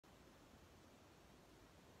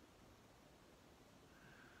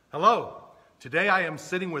Hello. Today I am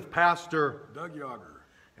sitting with Pastor Doug Yauger,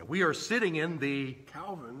 and we are sitting in the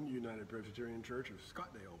Calvin United Presbyterian Church of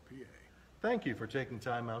Scottdale, PA. Thank you for taking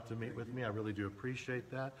time out to meet with me. I really do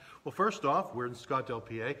appreciate that. Well, first off, we're in Scottdale,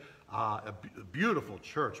 PA, a beautiful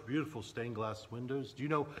church, beautiful stained glass windows. Do you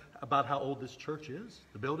know about how old this church is,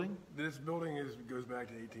 the building? This building goes back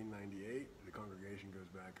to 1898. The congregation goes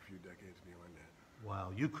back a few decades beyond that. Wow,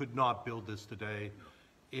 you could not build this today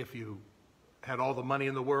if you had all the money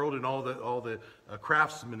in the world and all the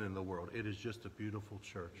craftsmen in the world. It is just a beautiful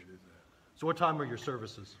church. It is that. So what time are your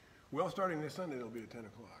services? Well, starting this Sunday, it'll be at 10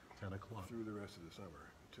 o'clock. 10 o'clock. Through the rest of the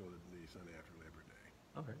summer, until the Sunday after Labor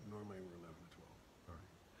Day. Okay. Normally we're 11 to 12. All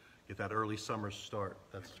right. Get that early summer start.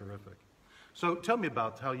 That's terrific. So tell me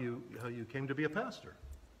about how you came to be a pastor.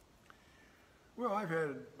 Well, I've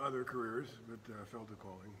had other careers, but felt a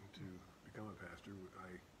calling to become a pastor.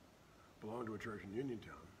 I belong to a church in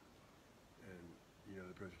Uniontown, and you know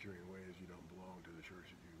the Presbyterian way is you don't belong to the church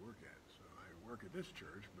that you work at. So I work at this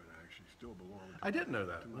church, but I actually still belong to I didn't know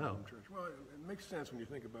that. to my No. home church. Well, it makes sense when you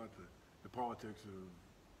think about the politics of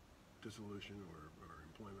dissolution or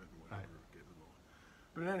employment and whatever gets involved.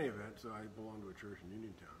 But in any event, so I belong to a church in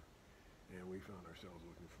Uniontown, and we found ourselves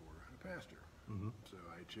looking for a pastor. Mm-hmm. So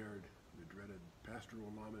I chaired the dreaded pastoral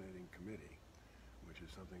nominating committee, which is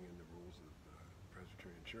something in the rules of the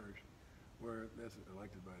Presbyterian Church, where that's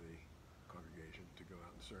elected by the congregation to go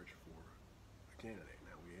out and search for a candidate.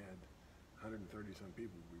 Now, we had 130-some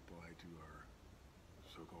people reply to our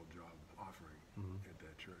so-called job offering at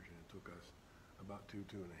that church, and it took us about two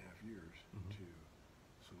and a half years to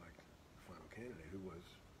select the final candidate, who was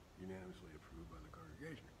unanimously approved by the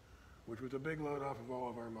congregation, which was a big load off of all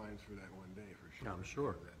of our minds for that one day, for sure. I'm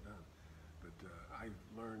sure. To get that done. But I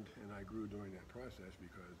learned and I grew during that process,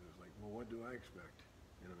 because it was like, well, what do I expect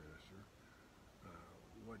in a minister?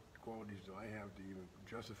 What qualities do I have to even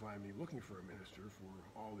justify me looking for a minister for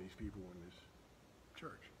all these people in this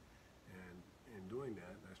church? And in doing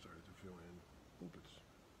that, I started to fill in pulpits.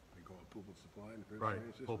 We call it pulpit supply in the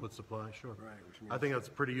Presbyterian system. Pulpit supply, sure. Right, which means I think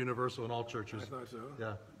that's pretty universal in all churches. I thought so.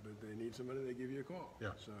 Yeah. But they need somebody, they give you a call.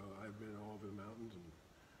 Yeah. So I've been all over the mountains and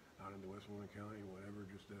out into Westmoreland County, whatever,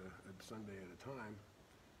 just a Sunday at a time.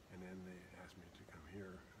 And then they asked me to come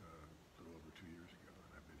here a little over 2 years ago,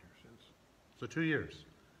 and I've been here since. So 2 years.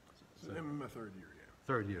 So I'm in my third year, yeah.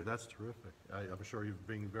 Third year. That's terrific. I'm sure you're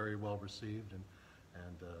being very well received, and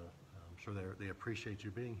I'm sure they appreciate you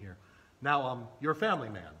being here. Now, you're a family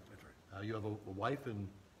man. That's right. You have a wife and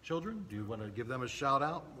children. Do you want to give them a shout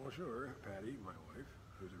out? Well, sure. Patty, my wife,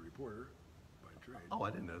 who's a reporter by trade. Oh, I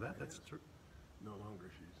didn't know that. That's true. No longer.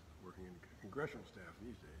 She's working in congressional staff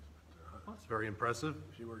these days. But, That's very impressive.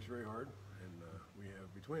 she works very hard, and we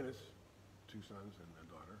have between us 2 sons and a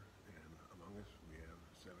daughter, and among us we have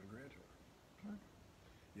 7 grandchildren.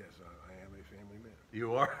 Yes, I am a family man.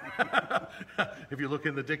 You are. If you look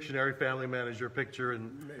in the dictionary, family man is your picture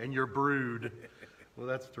and your brood. Well,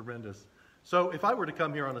 that's tremendous. So if I were to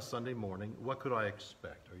come here on a Sunday morning, what could I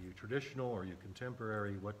expect? Are you traditional? Are you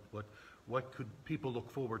contemporary? What could people look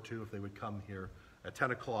forward to if they would come here at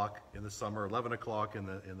 10 o'clock in the summer, 11 o'clock in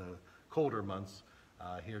the colder months,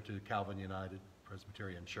 here to Calvin United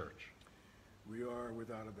Presbyterian Church? We are,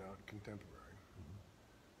 without a doubt, contemporary.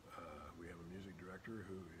 We have a music director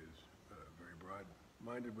who is very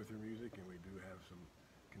broad-minded with her music, and we do have some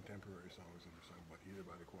contemporary songs that are sung either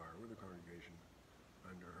by the choir or the congregation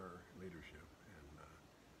under her leadership, and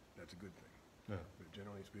that's a good thing. Yeah. But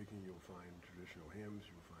generally speaking, you'll find traditional hymns,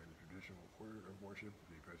 you'll find the traditional order of worship,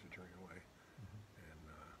 the Presbyterian way, and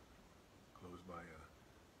close by a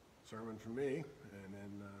sermon from me, and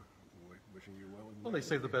then wishing you well. Well, they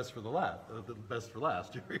save the best for the last. The best for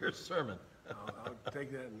last. Your sermon. I'll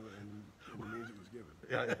take that in the means it was given.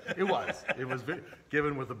 Yeah, it was. It was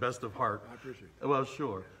given with the best of heart. I appreciate that. Well,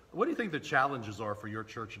 sure. What do you think the challenges are for your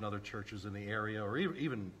church and other churches in the area, or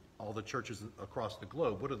even all the churches across the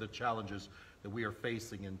globe? What are the challenges that we are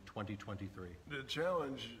facing in 2023? The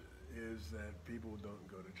challenge is that people don't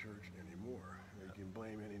go to church anymore. You can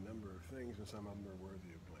blame any number of things, and some of them are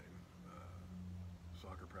worthy of blame.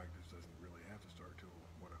 Soccer practice doesn't really have to start till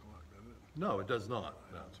 1 o'clock, does it? No, it does not.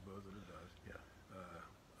 I No. don't suppose that it does. Yeah.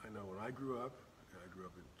 I know when I grew up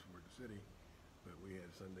toward the city, but we had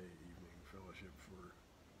Sunday evening fellowship for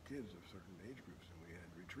kids of certain age groups, and we had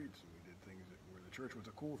retreats, and we did things where the church was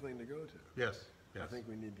a cool thing to go to. Yes. Yes. I think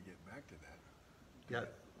we need to get back to that. Yeah.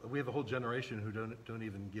 We have a whole generation who don't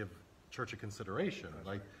even give church a consideration.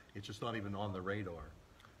 That's Like right. it's just not even on the radar.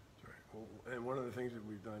 That's right. Well, and one of the things that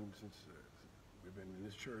we've done since we've been in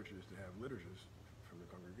this church is to have liturgists from the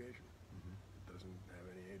congregation. It doesn't have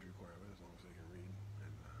any age requirement as long as they can read.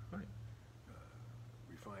 And Right.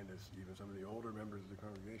 we find find that even some of the older members of the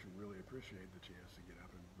congregation really appreciate the chance to get up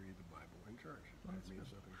and read the Bible in church. That means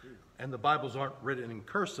something to you. And the Bibles aren't written in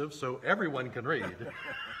cursive, so everyone can read.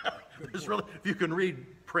 Really, if you can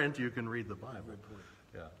read print, you can read the Bible. Good point.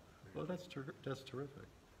 Yeah. Well, that's terrific.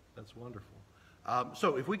 That's wonderful.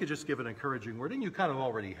 So if we could just give an encouraging word, and you kind of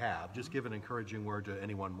already have, just give an encouraging word to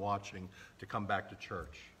anyone watching to come back to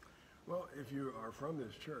church. Well, if you are from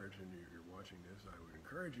this church and you're watching this, I would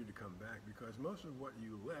encourage you to come back, because most of what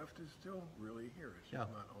you left is still really here. It's just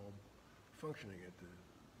not all functioning at the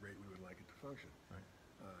rate we would like it to function. Right.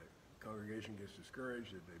 Congregation gets discouraged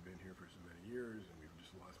that they've been here for so many years and we've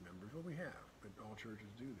just lost members. Well, we have, but all churches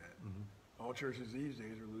do that. All churches these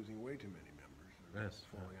days are losing way too many members. They're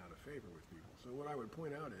falling out of favor with people. So what I would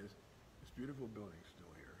point out is, this beautiful building's still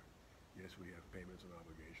here. Yes, we have payments and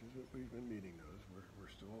obligations, but we've been meeting those.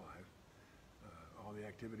 We're still alive. All the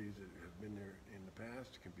activities that have been there in the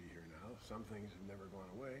past can be here now. Some things have never gone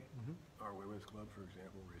away. Our women's club, for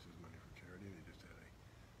example, raises money for charity. They just had a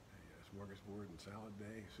smorgasbord and salad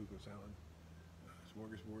day, soup and salad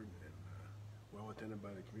smorgasbord, and well attended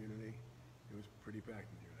by the community. It was pretty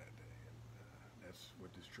packed in here that day, and that's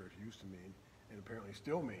what this church used to mean, and apparently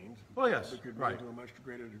still means. Well, yes, but could right. mean to a much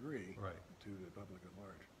greater degree Right. to the public at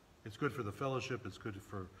large. It's good for the fellowship. It's good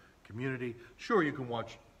for community. Sure, you can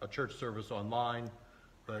watch a church service online,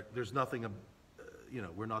 but there's nothing,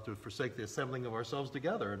 we're not to forsake the assembling of ourselves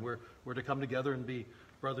together, and we're to come together and be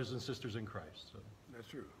brothers and sisters in Christ. So. That's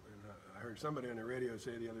true. And I heard somebody on the radio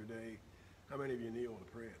say the other day, how many of you kneel to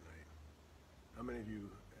pray at night? How many of you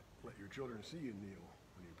let your children see you kneel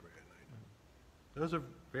when you pray at night? Those are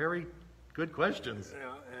very good questions.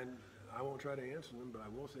 Yeah, and I won't try to answer them, but I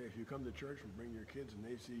will say, if you come to church and bring your kids and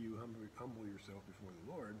they see you humble yourself before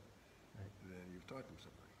the Lord, then you've taught them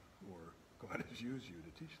something, or God has used you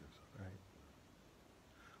to teach them something. Right.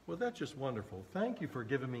 Well, that's just wonderful. Thank you for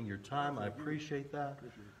giving me your time. I appreciate that.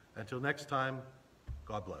 Appreciate it. Until next time,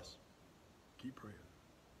 God bless. Keep praying.